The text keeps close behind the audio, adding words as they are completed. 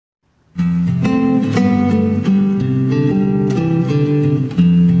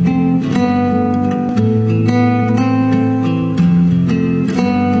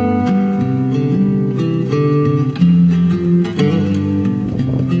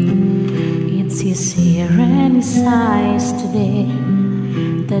It's his hair and his eyes today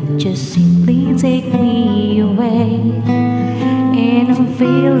that just simply take me away. And I'm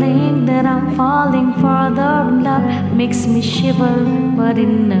feeling that I'm falling further in love. Makes me shiver, but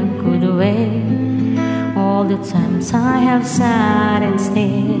in a good way. All the times I have sat and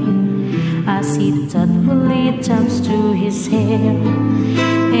stared as he thoughtfully taps to his hair,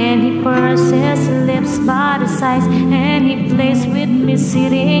 and he purses his lips by the sides, and he plays with me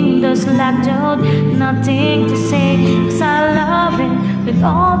sitting just like Joe. Nothing to say, 'cause I love him with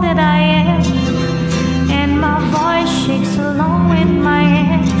all that I am, and my voice shakes along with my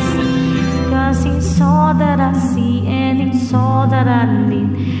hands, 'cause he's all that I see and he's all that I need.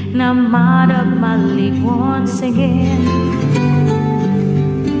 And I'm out of my league once again.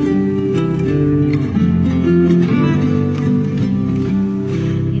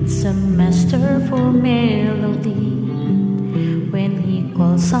 It's a masterful melody when he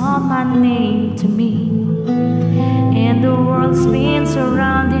calls out my name to me, and the world spins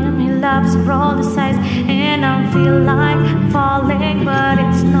around him. He laughs for all the sides, and I feel like falling, but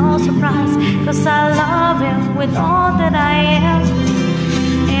it's no surprise, 'cause I love him with all that I am,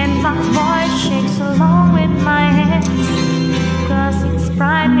 and my voice shakes along with my hands, 'cause it's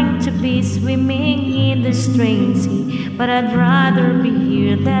frightening to be swimming in the strange sea. But I'd rather be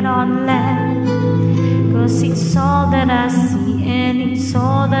here than on land, 'cause it's all that I see and it's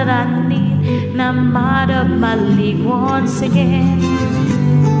all that I need. And I'm out of my league once again.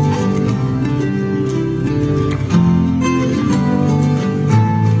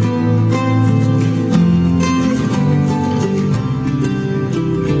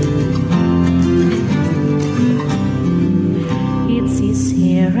 It's his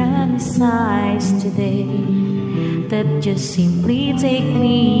hair and his eyes today that just simply take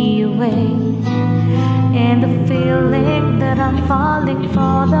me away, and the feeling that I'm falling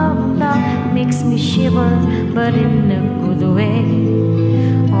for the love makes me shiver, but in a good way.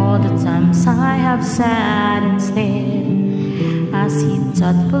 All the times I have sat and stared as he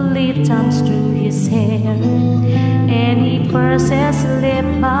thoughtfully thumbs through his hair, and he purses his lip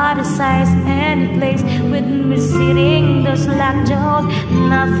by the sides, and he plays with me sitting just like Joe.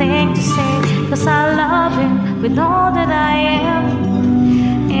 Nothing to say, 'cause I love him with all that I am,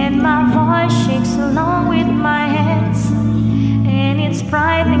 and my voice shakes along with my hands, and it's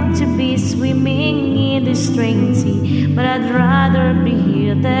frightening to be swimming in this strange sea. But I'd rather be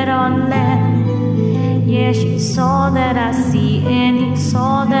here than on land. Yeah, she's all that I see and he's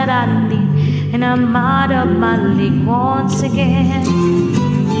all that I need, and I'm out of my league once again.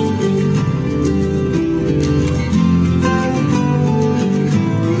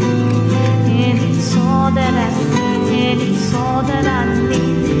 And it's all that I see and it's all that I